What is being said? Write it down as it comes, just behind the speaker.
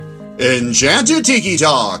Enchanted Tiki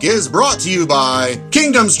Talk is brought to you by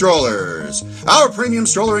Kingdom Strollers. Our premium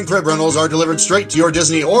stroller and crib rentals are delivered straight to your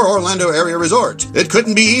Disney or Orlando area resort. It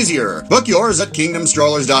couldn't be easier. Book yours at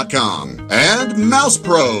kingdomstrollers.com. And Mouse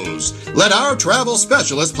Pros. Let our travel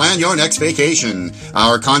specialist plan your next vacation.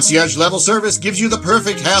 Our concierge level service gives you the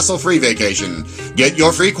perfect hassle-free vacation. Get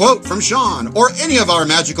your free quote from Sean or any of our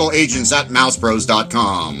magical agents at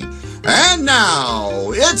mousepros.com. And now,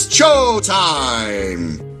 it's show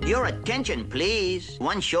time! Your attention, please.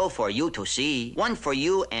 One show for you to see. One for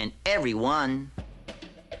you and everyone.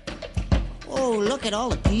 Oh, look at all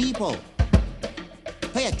the people.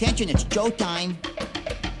 Pay attention, it's showtime.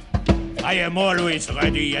 I am always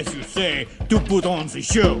ready, as you say, to put on the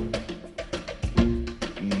show.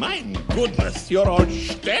 My goodness, you're all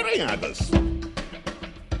staring at us.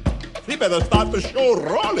 We better start the show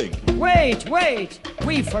rolling. Wait!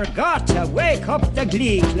 We forgot to wake up the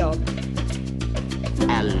Glee Club.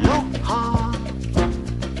 Aloha.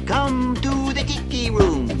 Come to the Tiki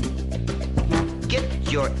Room.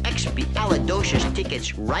 Get your Expialidocious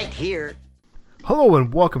tickets right here. Hello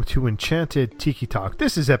and welcome to Enchanted Tiki Talk.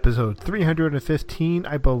 This is episode 315,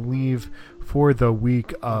 I believe, for the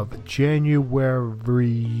week of January...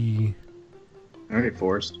 All right,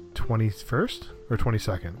 Forrest. 21st or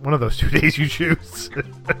 22nd? One of those 2 days you choose.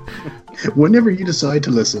 Whenever you decide to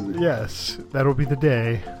listen. Yes, that'll be the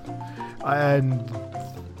day. And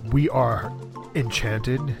we are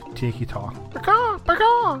Enchanted Tiki Talk.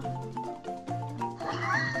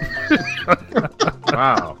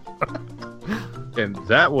 Wow. And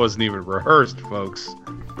that wasn't even rehearsed, folks.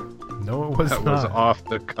 No, it was that not. Was off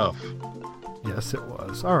the cuff. Yes, it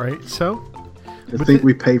was. All right, so... I think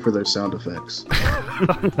we pay for those sound effects.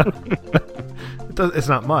 It's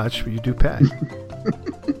not much, but you do pay.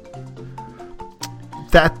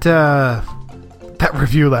 That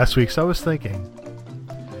review last week, so I was thinking,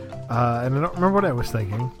 and I don't remember what I was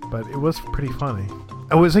thinking, but it was pretty funny.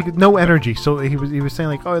 It was like no energy, so he was saying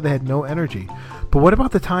like, oh, they had no energy. But what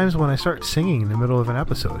about the times when I start singing in the middle of an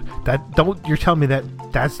episode? You're telling me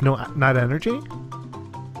that's not energy?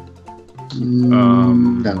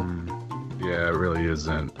 No. Yeah, it really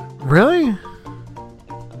isn't. Really?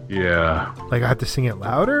 Yeah. Like I have to sing it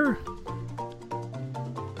louder? Is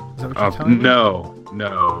that what you're telling me?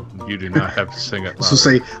 No, you do not have to sing it louder. So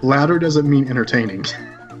say louder doesn't mean entertaining.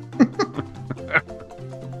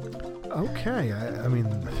 Okay, I mean,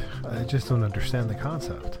 I just don't understand the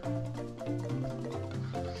concept.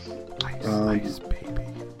 Nice, baby.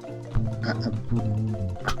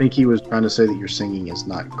 I think he was trying to say that your singing is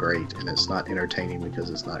not great, and it's not entertaining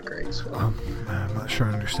because it's not great. So. I'm not sure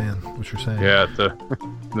I understand what you're saying. Yeah,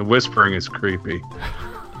 the whispering is creepy.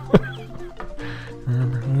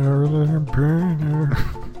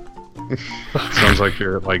 Sounds like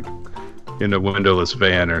you're like in a windowless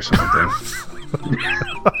van or something.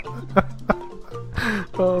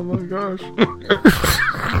 Oh my gosh.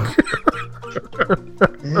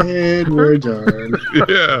 And we're done.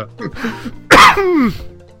 Yeah.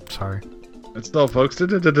 Sorry. That's all, folks. I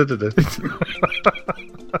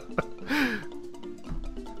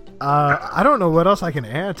don't know what else I can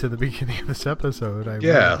add to the beginning of this episode.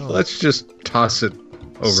 Let's just toss it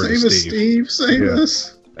over to Steve. Save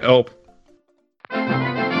us. Help.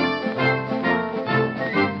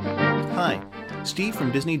 Hi, Steve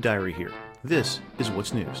from Disney Diary here. This is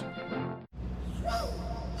What's News.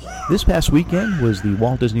 This past weekend was the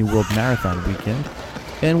Walt Disney World Marathon weekend,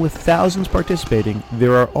 and with thousands participating,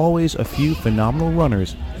 there are always a few phenomenal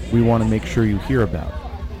runners we want to make sure you hear about,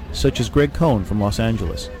 such as Greg Cohn from Los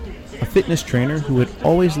Angeles, a fitness trainer who had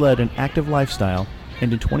always led an active lifestyle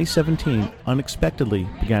and in 2017 unexpectedly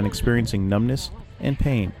began experiencing numbness and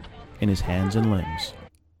pain in his hands and limbs.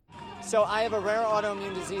 So I have a rare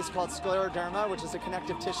autoimmune disease called scleroderma, which is a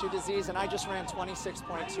connective tissue disease, and I just ran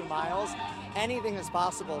 26.2 miles. Anything is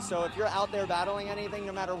possible. So if you're out there battling anything,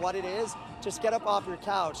 no matter what it is, just get up off your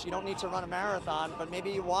couch. You don't need to run a marathon, but maybe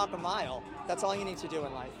you walk a mile. That's all you need to do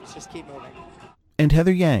in life, is just keep moving. And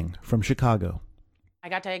Heather Yang from Chicago. I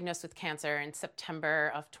got diagnosed with cancer in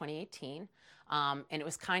September of 2018, and it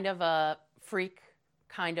was kind of a freak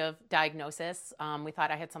kind of diagnosis. We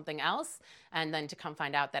thought I had something else, and then to come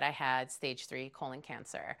find out that I had stage 3 colon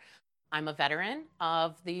cancer. I'm a veteran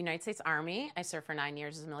of the United States Army. I served for 9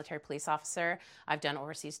 years as a military police officer. I've done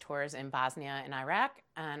overseas tours in Bosnia and Iraq,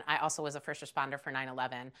 and I also was a first responder for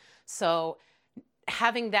 9/11. So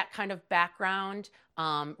having that kind of background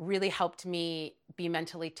really helped me be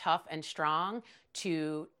mentally tough and strong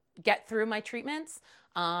to get through my treatments,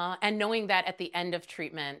 and knowing that at the end of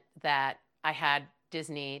treatment that I had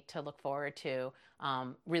Disney to look forward to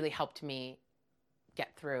really helped me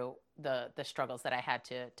get through the struggles that I had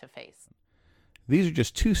to face. These are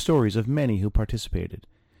just 2 stories of many who participated.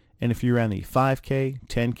 And if you ran the 5K,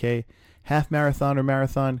 10K, half marathon, or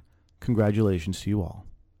marathon, congratulations to you all.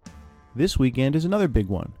 This weekend is another big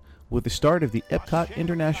one, with the start of the Epcot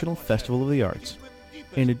International Festival of the Arts.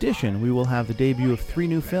 In addition, we will have the debut of 3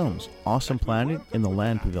 new films, Awesome Planet in the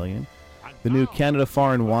Land Pavilion, the new Canada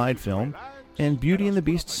Far and Wide film, and Beauty and the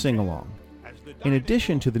Beast Sing-Along. In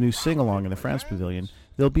addition to the new Sing-Along in the France Pavilion,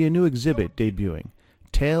 there'll be a new exhibit debuting,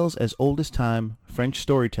 Tales as Old as Time, French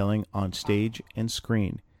Storytelling on Stage and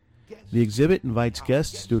Screen. The exhibit invites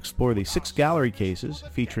guests to explore the 6 gallery cases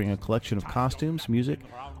featuring a collection of costumes, music,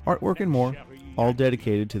 artwork, and more, all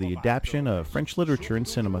dedicated to the adaptation of French literature and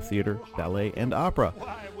cinema, theater, ballet, and opera,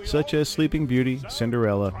 such as Sleeping Beauty,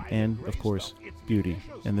 Cinderella, and, of course, Beauty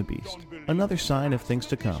and the Beast. Another sign of things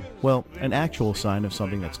to come. Well, an actual sign of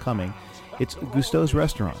something that's coming. It's Gusteau's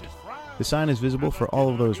Restaurant. The sign is visible for all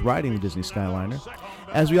of those riding the Disney Skyliner.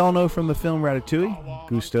 As we all know from the film Ratatouille,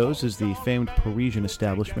 Gusteau's is the famed Parisian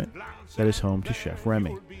establishment that is home to Chef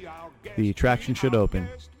Remy. The attraction should open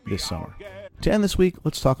this summer. To end this week,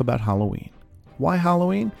 let's talk about Halloween. Why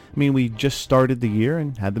Halloween? I mean, we just started the year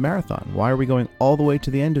and had the marathon. Why are we going all the way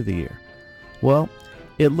to the end of the year? Well,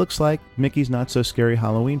 it looks like Mickey's Not So Scary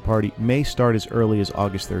Halloween Party may start as early as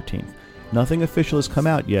August 13th. Nothing official has come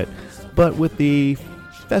out yet, but with the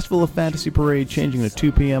Festival of Fantasy Parade changing to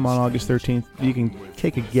 2 p.m. on August 13th, you can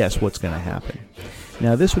take a guess what's going to happen.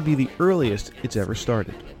 Now, this would be the earliest it's ever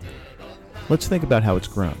started. Let's think about how it's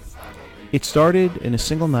grown. It started in a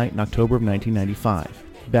single night in October of 1995.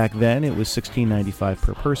 Back then, it was $16.95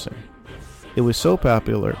 per person. It was so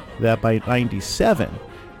popular that by 1997,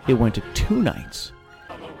 it went to 2 nights.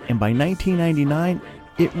 And by 1999,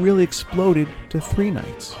 it really exploded to 3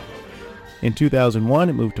 nights. In 2001,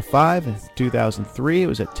 it moved to 5. In 2003, it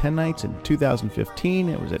was at 10 nights. In 2015,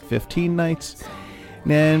 it was at 15 nights.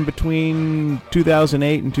 And between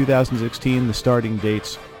 2008 and 2016, the starting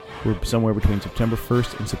dates were somewhere between September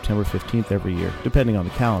 1st and September 15th every year, depending on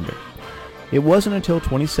the calendar. It wasn't until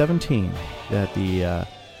 2017 that the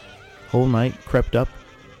whole night crept up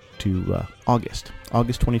to August.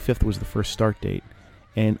 August 25th was the first start date.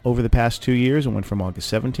 And over the past 2 years, it went from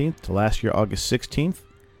August 17th to last year, August 16th.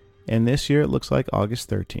 And this year, it looks like August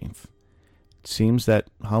 13th. It seems that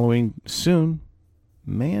Halloween soon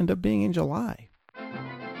may end up being in July.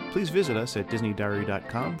 Please visit us at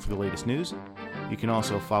DisneyDiary.com for the latest news. You can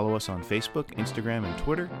also follow us on Facebook, Instagram, and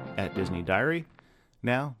Twitter at Disney Diary.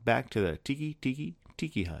 Now, back to the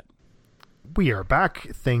Tiki Hut. We are back.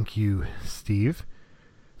 Thank you, Steve,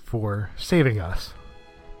 for saving us.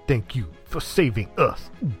 Thank you for saving us.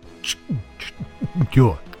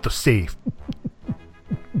 You're the save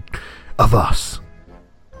of us.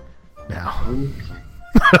 Now.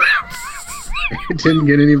 It didn't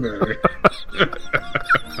get any better.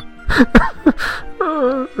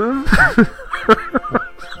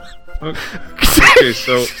 Okay,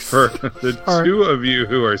 so for the 2 of you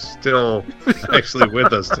who are still actually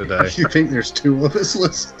with us today. You think there's 2 of us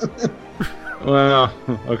listening? Well,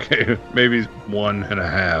 okay, maybe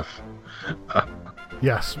 1.5.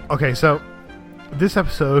 Yes. Okay, so this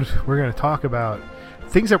episode, we're going to talk about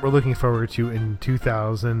things that we're looking forward to in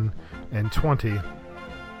 2020.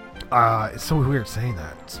 It's so weird saying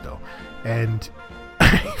that still. And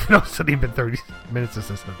even though it's only been 30 minutes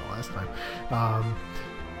since the last time.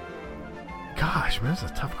 Gosh, man, it's a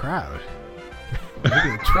tough crowd. Maybe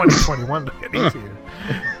in 2021 to get easier.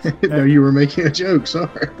 No, you were making a joke,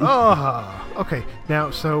 sorry. Oh, okay.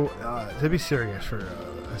 Now, so to be serious for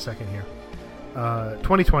a second here.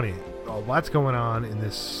 2020, lots going on in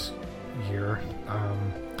this year.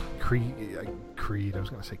 Creed, I was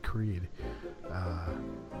going to say Creed.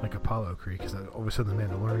 Like Apollo Creed, because all of a sudden the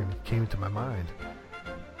Mandalorian came to my mind.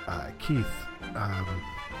 Keith.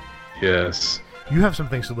 Yes. You have some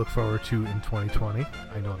things to look forward to in 2020.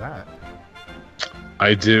 I know that.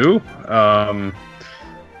 I do. I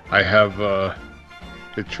have a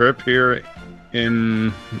trip here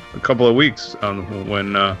in a couple of weeks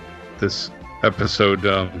when this episode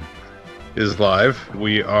is live.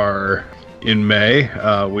 We are in May.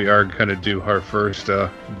 We are going to do our first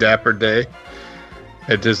Dapper Day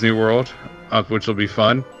at Disney World, which will be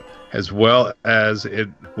fun, as well as it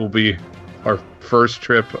will be our first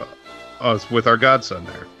trip us with our godson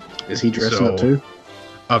there. Is he dressing up too?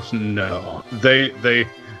 No. They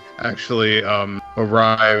actually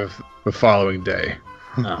arrive the following day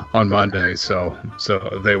on Monday, so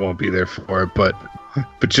they won't be there for it. But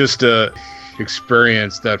just to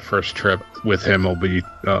experience that first trip with him will be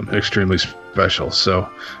extremely special. So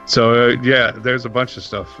yeah, there's a bunch of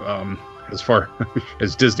stuff as far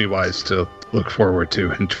as Disney wise to look forward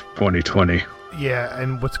to in 2020. Yeah,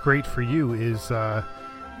 and what's great for you is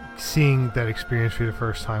seeing that experience for the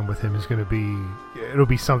first time with him is going to be, it'll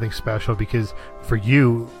be something special, because for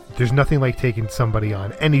you, there's nothing like taking somebody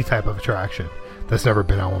on any type of attraction that's never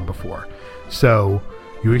been on one before. So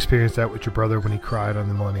you experienced that with your brother when he cried on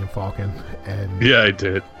the Millennium Falcon. And yeah, I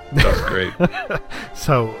did. That was great.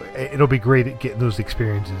 So it'll be great at getting those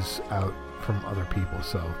experiences out from other people.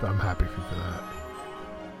 So I'm happy for that.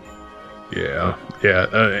 Yeah.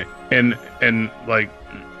 And like,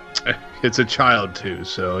 it's a child too,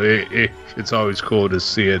 so it's always cool to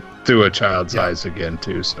see it through a child's eyes again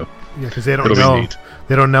too. So yeah, because they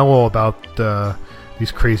don't know all about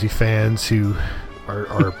these crazy fans who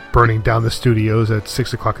are burning down the studios at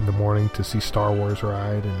 6:00 in the morning to see Star Wars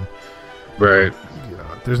ride, and right.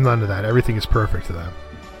 There's none of that. Everything is perfect to them.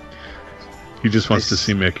 He just wants to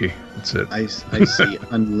see Mickey. That's it. I see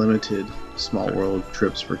unlimited Small World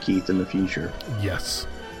trips for Keith in the future. Yes.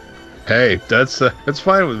 Hey, that's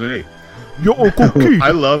fine with me. Yo, Uncle Keith.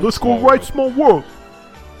 I love. Let's go ride Small World.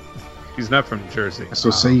 He's not from Jersey.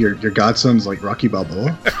 So say your godson's like Rocky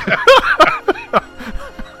Balboa.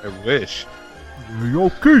 I wish. Yo,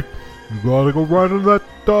 Keith, you gotta go ride in that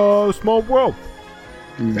Small World.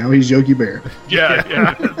 Now he's Yogi Bear. Yeah.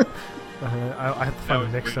 I have to find the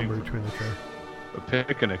next number between the two. A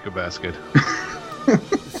picnic basket.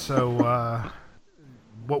 So,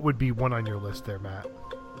 what would be one on your list there, Matt?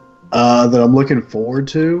 That I'm looking forward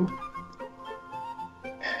to.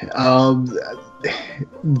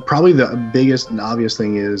 Probably the biggest and obvious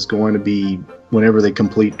thing is going to be whenever they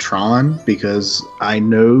complete Tron, because I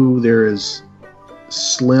know there is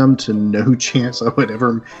slim to no chance I would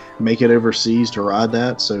ever make it overseas to ride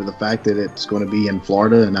that. So the fact that it's going to be in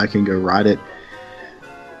Florida and I can go ride it,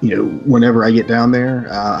 whenever I get down there,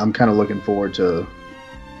 I'm kind of looking forward to,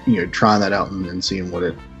 trying that out and seeing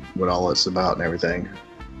what all it's about and everything.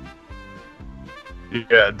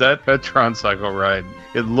 Yeah, that Tron Cycle ride,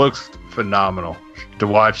 it looks phenomenal. To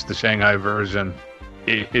watch the Shanghai version,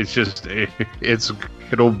 it'll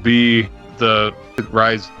be the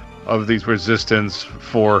rise of these resistance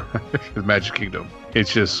for the Magic Kingdom.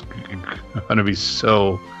 It's just gonna be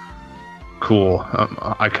so cool.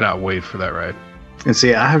 I cannot wait for that ride. And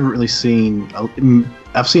see, I haven't really seen.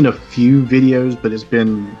 I've seen a few videos, but it's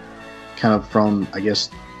been kind of from, I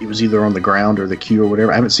guess it was either on the ground or the queue or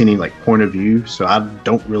whatever. I haven't seen any point of view, so I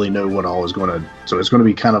don't really know what all is going to. So it's going to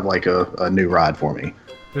be kind of like a new ride for me.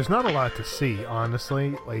 There's not a lot to see,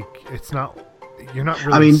 honestly. Like, it's not. You're not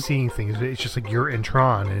really seeing things. It's just like you're in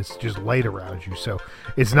Tron and it's just light around you. So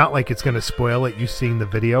it's not like it's going to spoil it, you seeing the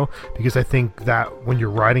video, because I think that when you're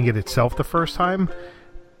riding it itself the first time,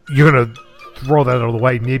 you're going to throw that out of the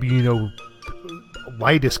way. Maybe,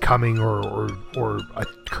 light is coming or a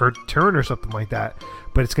turn or something like that.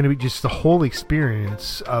 But it's going to be just the whole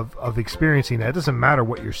experience of experiencing that. It doesn't matter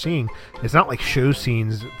what you're seeing. It's not like show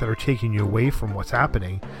scenes that are taking you away from what's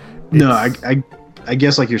happening. No, I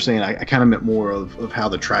guess like you're saying, I kind of meant more of how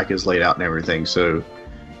the track is laid out and everything. So,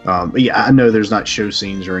 yeah, I know there's not show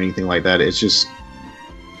scenes or anything like that. It's just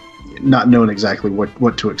not knowing exactly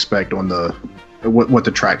what to expect on what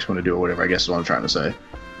the track's going to do or whatever, I guess is what I'm trying to say.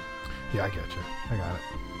 Yeah, I get you. I got it.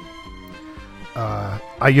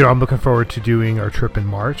 I'm looking forward to doing our trip in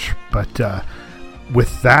March, but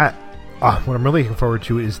with that, what I'm really looking forward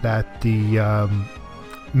to is that the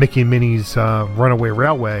Mickey and Minnie's Runaway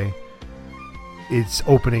Railway is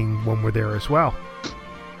opening when we're there as well.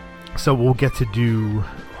 So we'll get to do,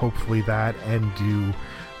 hopefully, that and do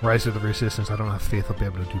Rise of the Resistance. I don't have faith I'll be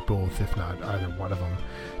able to do both, if not either one of them,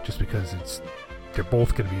 just because they're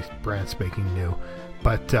both going to be brand spanking new.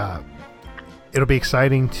 But it'll be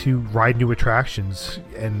exciting to ride new attractions,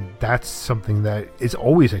 and that's something that is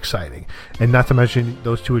always exciting. And not to mention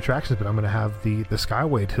those two attractions, but I'm going to have the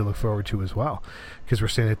Skyway to look forward to as well, because we're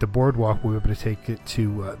staying at the Boardwalk. We'll be able to take it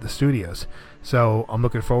to the studios, so I'm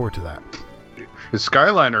looking forward to that. The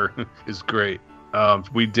Skyliner is great.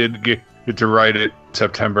 We did get to ride it in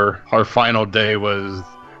September. Our final day was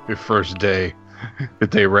the first day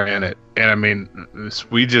that they ran it, and I mean,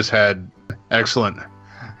 we just had excellent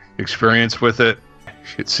experience with it.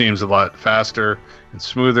 It seems a lot faster and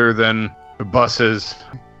smoother than the buses.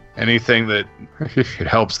 Anything that it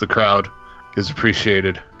helps the crowd is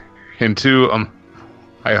appreciated. And two,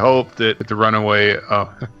 I hope that the Runaway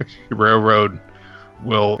Railroad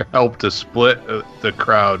will help to split the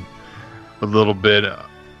crowd a little bit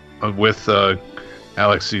with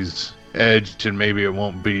Galaxy's Edge, and maybe it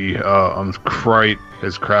won't be quite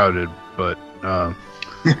as crowded, but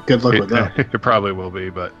good luck with that. It probably will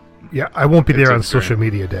be, but yeah, I won't be there on social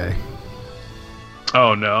media day.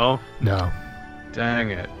 Oh, no? No.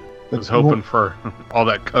 Dang it. I was hoping for all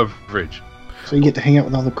that coverage. So you get to hang out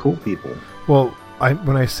with all the cool people. Well,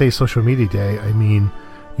 when I say social media day, I mean,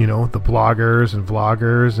 the bloggers and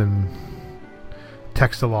vloggers and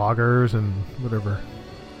text-a-loggers and whatever.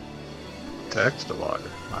 Text-a-logger?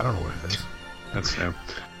 I don't know what it is. That's new.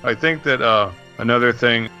 I think that another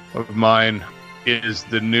thing of mine is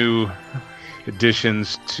the new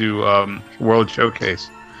additions to World Showcase.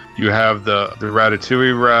 You have the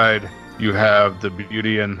Ratatouille ride. You have the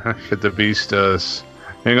Beauty and the Beast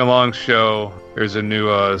Hang Along show. There's a new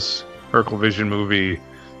Circle Vision movie.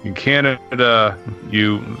 In Canada,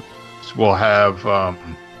 you will have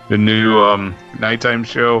the new nighttime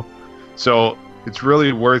show. So it's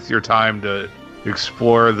really worth your time to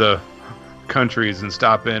explore the countries and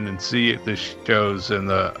stop in and see the shows and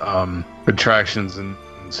the attractions and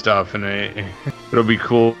stuff. And it'll be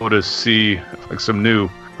cool to see like some new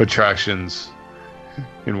attractions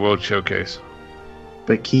in World Showcase.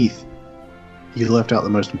 But Keith, you left out the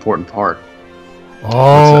most important part.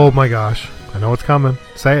 Oh my gosh. I know what's coming.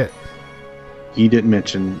 Say it. You didn't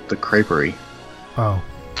mention the creperie. Oh.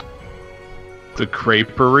 The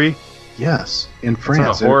creperie? Yes, in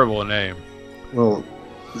France. That's a horrible name. Well,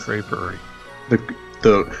 creperie.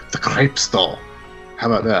 The crepe stall.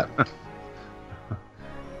 How about that?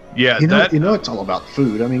 Yeah, you know it's all about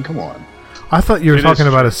food. I mean, come on. I thought you were talking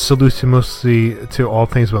about a solution mostly to all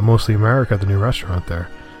things, but mostly America, the new restaurant there.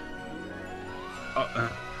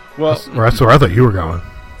 Well, that's where I thought you were going.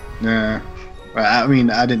 Nah. I mean,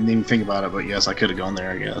 I didn't even think about it, but yes, I could have gone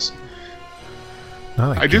there, I guess.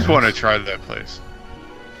 I just want to try that place.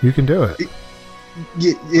 You can do it.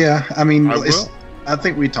 Yeah, I mean, I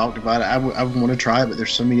think we talked about it. I want to try it, but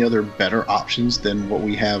there's so many other better options than what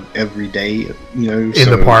we have every day, In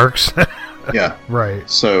the parks? Yeah. Right.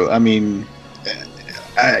 So, I mean,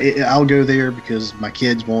 I'll go there because my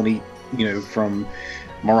kids won't eat, from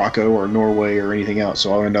Morocco or Norway or anything else.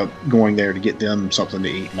 So I'll end up going there to get them something to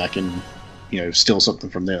eat, and I can, steal something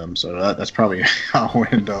from them. So that's probably how I'll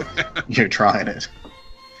end up, trying it.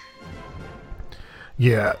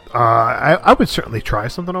 Yeah, I would certainly try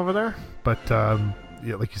something over there, but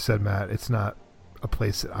yeah, like you said, Matt, it's not a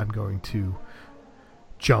place that I'm going to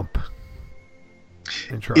jump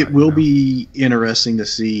and try. It will be interesting to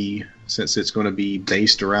see, since it's going to be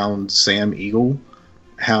based around Sam Eagle,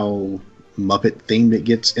 how Muppet themed it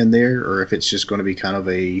gets in there, or if it's just going to be kind of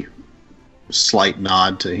a slight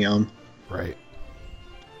nod to him. Right.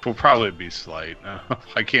 Will probably be slight.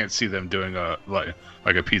 I can't see them doing like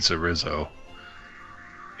a pizza Rizzo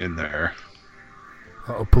in there.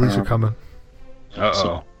 Police are coming.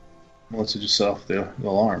 So, Melissa just set off the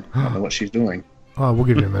alarm. I don't know what she's doing. Oh, we'll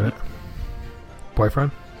give you a minute.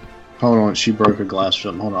 Boyfriend? Hold on, she broke a glass or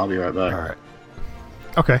something. Hold on, I'll be right back. All right.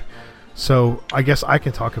 Okay. So I guess I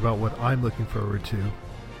can talk about what I'm looking forward to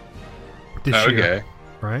this year.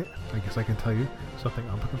 Right? I guess I can tell you something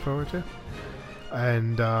I'm looking forward to.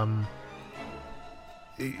 And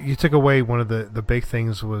you took away one of the big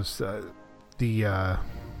things was the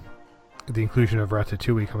inclusion of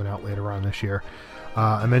Ratatouille coming out later on this year.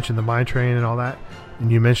 I mentioned the Mine Train and all that,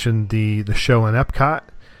 and you mentioned the show in Epcot,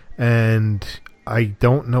 and I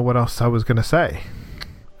don't know what else I was going to say.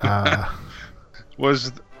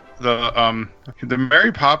 Was the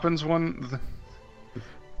Mary Poppins one?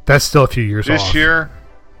 That's still a few years off. This year,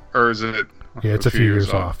 or is it? Yeah, it's a few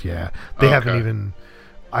years off. Yeah, they haven't even.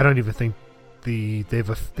 I don't even think they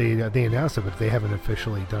announced it, but they haven't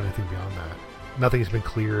officially done anything beyond that. Nothing's been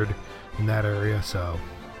cleared in that area, so.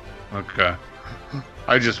 Okay.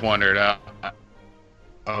 I just wondered. I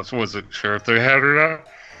wasn't sure if they had it out.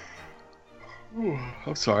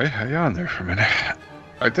 I'm sorry. Hang on there for a minute.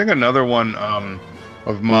 I think another one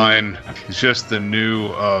of mine is just the new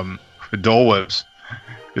Dole Whips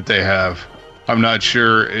that they have. I'm not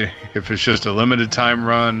sure if it's just a limited time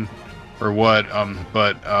run or what,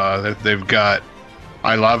 but they've got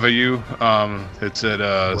I Lava You. It's at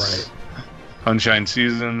Sunshine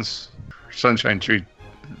Tree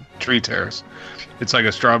Terrace. It's like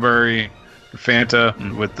a strawberry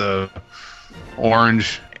Fanta with the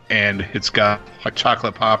orange, and it's got like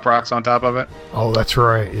chocolate Pop Rocks on top of it. Oh, that's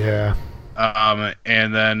right, yeah.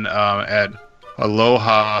 And then at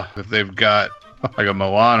Aloha, if they've got like a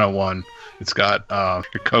Moana one, it's got a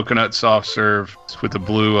coconut soft serve with the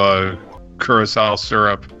blue curacao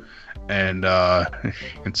syrup, and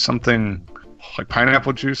something like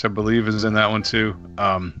pineapple juice, I believe, is in that one too.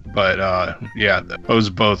 But yeah, those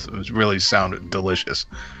both really sound delicious.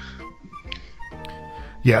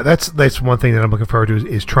 Yeah, that's one thing that I'm looking forward to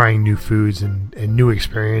is trying new foods and new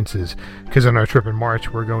experiences. Because on our trip in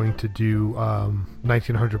March, we're going to do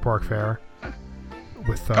 1900 Park Fair,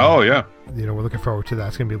 with oh yeah, we're looking forward to that.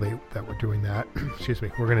 It's gonna be late that we're doing that. Excuse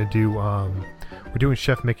me. We're gonna do we're doing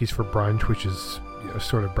Chef Mickey's for brunch, which is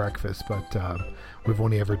sort of breakfast, but we've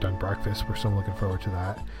only ever done breakfast. We're still looking forward to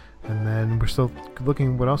that, and then we're still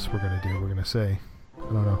looking what else we're gonna do. We're gonna say,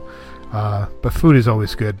 I don't know, but food is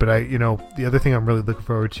always good. But the other thing I'm really looking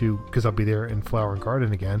forward to, because I'll be there in Flower and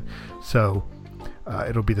Garden again, so.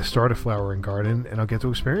 It'll be the start of Flower and Garden, and I'll get to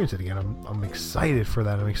experience it again. I'm excited for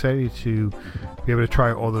that. I'm excited to be able to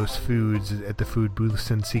try all those foods at the food booths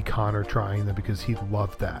and see Connor trying them because he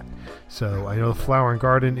loved that. So I know Flower and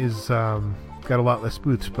Garden is got a lot less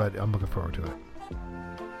booths, but I'm looking forward to it.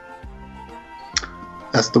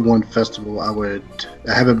 That's the one festival I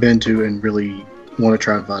haven't been to and really want to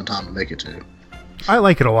try and find time to make it to. I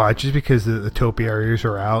like it a lot just because the topi areas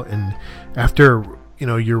are out, and after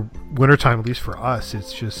your wintertime, at least for us,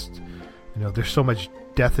 it's just, there's so much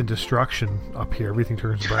death and destruction up here. Everything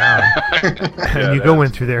turns brown. And you go in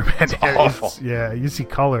through there, man. It's awful. You see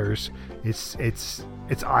colors. It's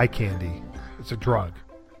eye candy. It's a drug.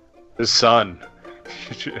 The sun.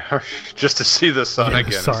 Just to see the sun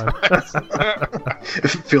again. The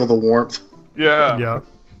sun. Feel the warmth. Yeah. Yeah.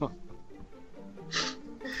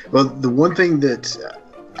 Well, the one thing that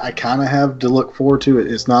I kind of have to look forward to,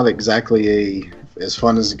 it's not exactly as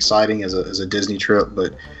fun as exciting as a Disney trip,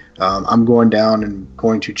 but I'm going down and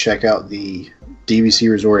going to check out the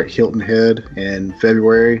DVC resort at Hilton Head in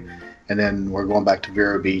February, and then we're going back to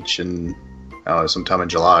Vero Beach and sometime in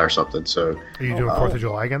July or something. So are you doing 4th of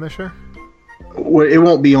July again this year? Well, it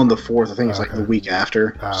won't be on the 4th. I think it's like the week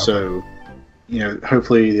after. Okay. So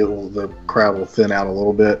hopefully the crowd will thin out a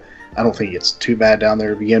little bit. I don't think it's too bad down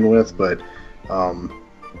there to begin with, but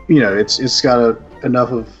it's got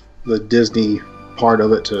enough of the Disney part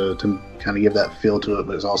of it to kind of give that feel to it,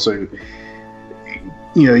 but it's also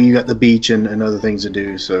you got the beach and other things to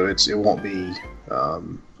do, so it won't be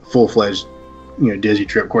full-fledged Disney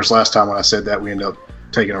trip. Of course, last time when I said that, we ended up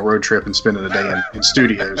taking a road trip and spending a day in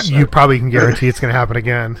studios. So. You probably can guarantee it's going to happen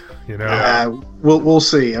again. We'll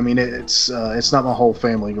see. I mean, it's not my whole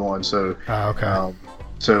family going, so okay.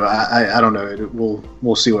 So I don't know.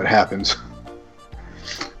 We'll see what happens.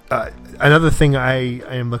 Another thing I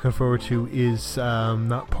am looking forward to is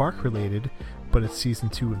not park related, but it's season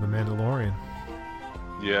 2 of The Mandalorian.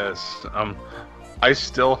 Yes. I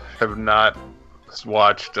still have not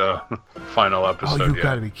watched final episode yet. Oh, you've yet.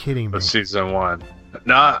 got to be kidding me. Of season 1.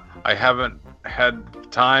 Nah, I haven't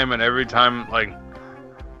had time, and every time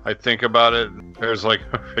I think about it, there's like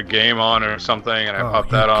a game on or something, and I pop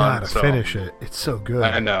that on. You gotta finish it. It's so good.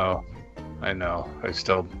 I know. I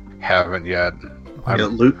still haven't yet.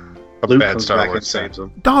 Luke comes back and saves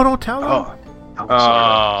him. Don't tell him.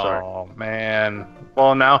 Sorry. Man.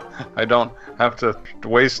 Well, now I don't have to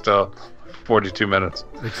waste 42 minutes.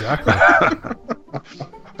 Exactly. I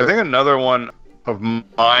think another one of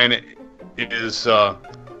mine is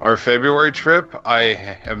our February trip.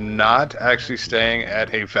 I am not actually staying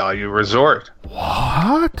at a value resort.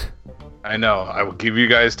 What? I know. I will give you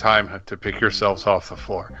guys time to pick yourselves off the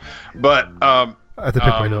floor. But I have to pick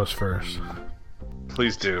my nose first.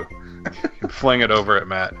 Please do. Fling it over at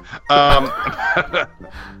Matt.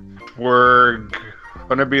 We're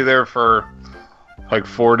going to be there for like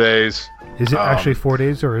 4 days. Is it actually 4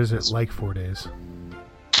 days, or is it like 4 days?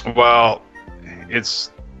 Well,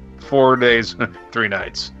 it's 4 days, 3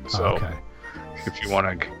 nights. So, okay. If you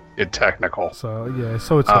want to get technical. So it's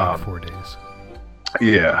like 4 days.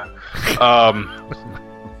 Yeah.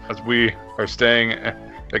 As we are staying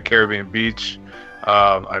at Caribbean Beach,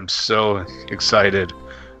 I'm so excited.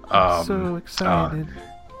 So excited.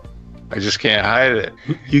 I just can't hide it.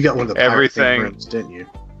 You got one of the everything rooms, didn't you?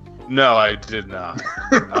 No, I did not.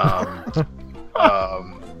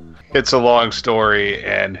 It's a long story,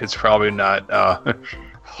 and it's probably not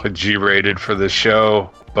G-rated for the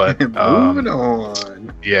show. But moving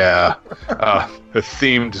on. Yeah, the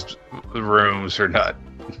themed rooms are not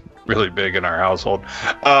really big in our household.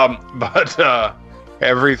 But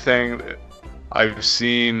everything I've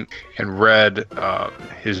seen and read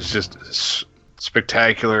is just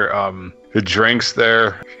spectacular. The drinks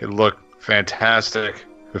there, it look fantastic.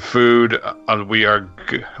 The food, we are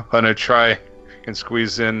gonna try and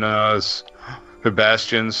squeeze in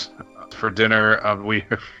Sebastian's for dinner. We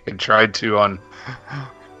had tried to on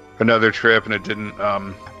another trip and it didn't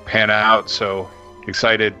pan out, so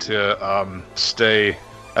excited to stay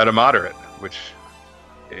at a moderate, which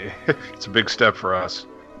it's a big step for us.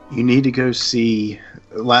 You need to go see.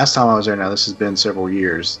 Last time I was there, now this has been several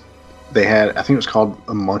years, they had, I think it was called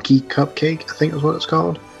a monkey cupcake, I think is what it's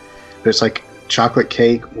called. But it's like chocolate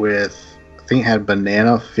cake with, I think it had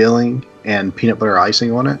banana filling and peanut butter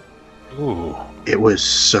icing on it. Ooh. It was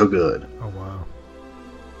so good. Oh wow.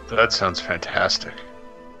 That sounds fantastic.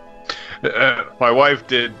 My wife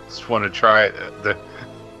did want to try it.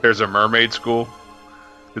 There's a mermaid school.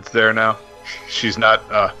 It's there now. She's not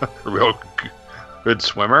a real good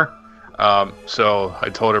swimmer, so I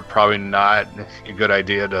told her probably not a good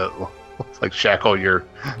idea to like shackle your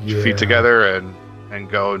feet together and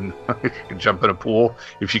go and jump in a pool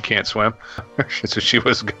if you can't swim. So she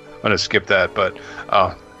was going to skip that, but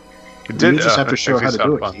it did. You just have to show her how to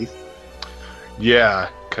do it, Keith. Yeah,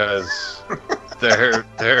 because there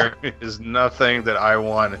is nothing that I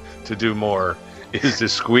want to do more is to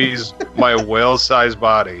squeeze my whale-sized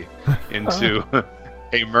body into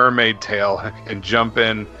a mermaid tail and jump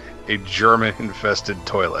in a German-infested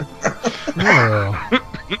toilet.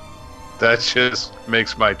 That just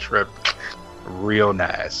makes my trip real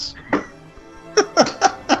nice.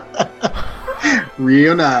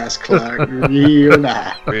 Real nice, Clark. Real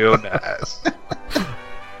nice. Real nice.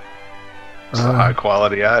 It's a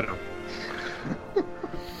high-quality item.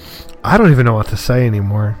 I don't even know what to say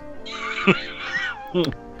anymore.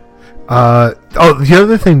 The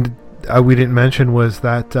other thing we didn't mention was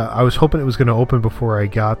that I was hoping it was going to open before I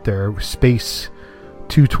got there. Space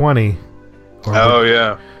 220.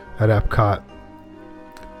 At Epcot.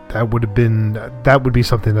 That would be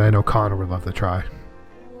something that I know Connor would love to try.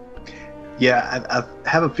 Yeah, I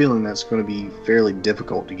have a feeling that's going to be fairly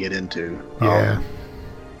difficult to get into. Yeah.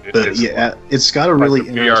 But yeah, it's got a really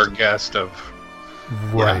be our guest of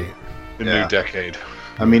the new decade.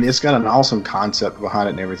 I mean, it's got an awesome concept behind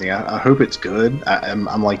it and everything. I hope it's good.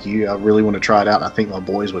 I'm like you. I really want to try it out. And I think my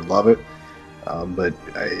boys would love it. But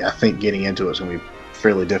I think getting into it is going to be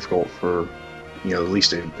fairly difficult for, at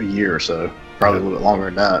least a year or so. Probably a little bit longer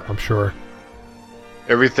than that. I'm sure.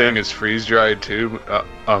 Everything is freeze-dried, too,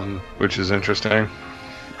 which is interesting.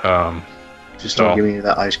 Just don't give me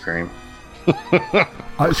that ice cream.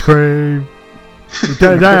 Ice cream!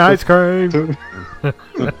 Lieutenant Dan ice cream!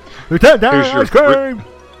 Lieutenant Dan ice cream!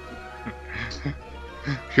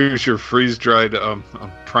 Here's your freeze-dried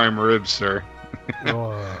prime ribs, sir.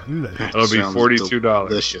 It'll be $42.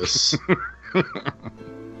 Delicious.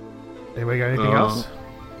 Anybody got anything else?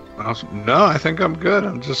 No, I think I'm good.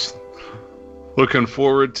 I'm just looking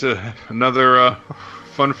forward to another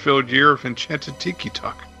fun-filled year of Enchanted Tiki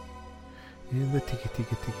Talk. In the Tiki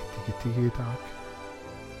Talk.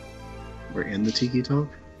 We're in the Tiki Talk?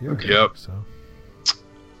 Okay. Yep. So.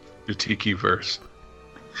 The Tiki verse.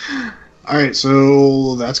 All right,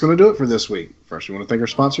 so that's going to do it for this week. First, we want to thank our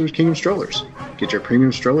sponsors, Kingdom Strollers. Get your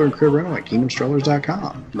premium stroller and crib rental at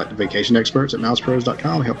kingdomstrollers.com. Let the vacation experts at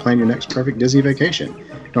mousepros.com help plan your next perfect Disney vacation.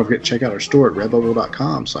 Don't forget to check out our store at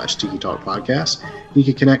redbubble.com/Tiki Talk Podcast. You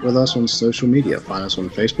can connect with us on social media. Find us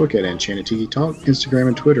on Facebook at Enchanted Tiki Talk, Instagram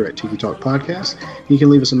and Twitter at Tiki Talk Podcast. You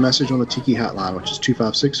can leave us a message on the Tiki hotline, which is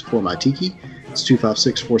 256-4MY-TIKI. It's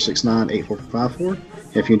 256-469-8454.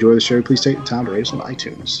 If you enjoy the show, please take the time to rate us on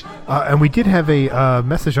iTunes. And we did have a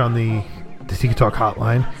message on the Tiki Talk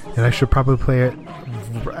hotline, and I should probably play it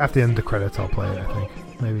at the end of the credits. I'll play it, I think.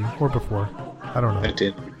 Maybe. Or before. I don't know. At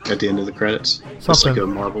the end of the credits? Something. Just like a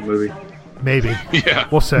Marvel movie? Maybe. Yeah.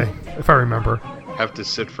 We'll say, if I remember. Have to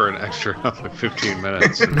sit for an extra 15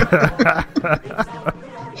 minutes. And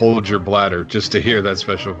hold your bladder just to hear that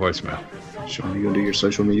special voicemail. Sean, you going to do your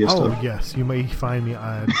social media stuff? Oh, yes. You may find me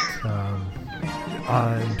on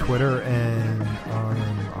Twitter and on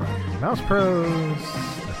Mouse Pros.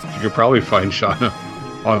 You could probably find Shauna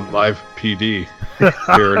on Live PD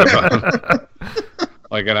here in about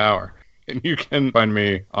like an hour. And you can find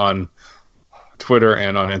me on Twitter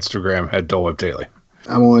and on Instagram at Dole Whip Daily.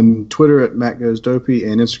 I'm on Twitter at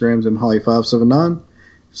MattGoesDopey and Instagram's MHolly579.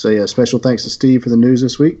 Say a special thanks to Steve for the news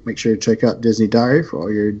this week. Make sure to check out Disney Diary for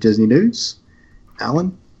all your Disney news.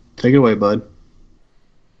 Alan, take it away, bud.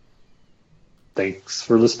 Thanks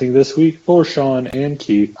for listening this week. For Sean and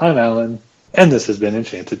Keith, I'm Alan, and this has been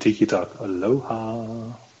Enchanted Tiki Talk.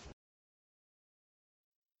 Aloha.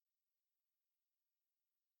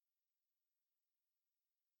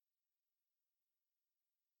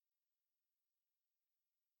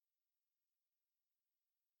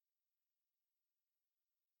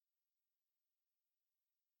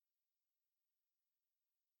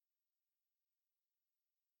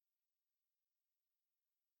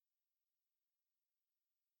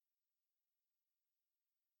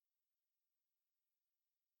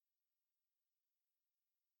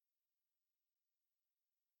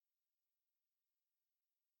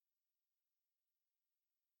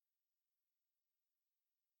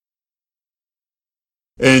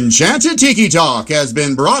 Enchanted Tiki Talk has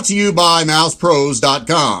been brought to you by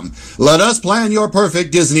mousepros.com. Let us plan your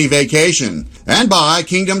perfect Disney vacation. and by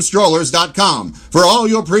KingdomStrollers.com for all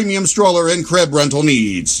your premium stroller and crib rental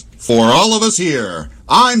needs. For all of us here,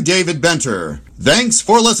 I'm David Benter. Thanks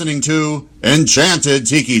for listening to Enchanted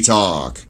Tiki Talk.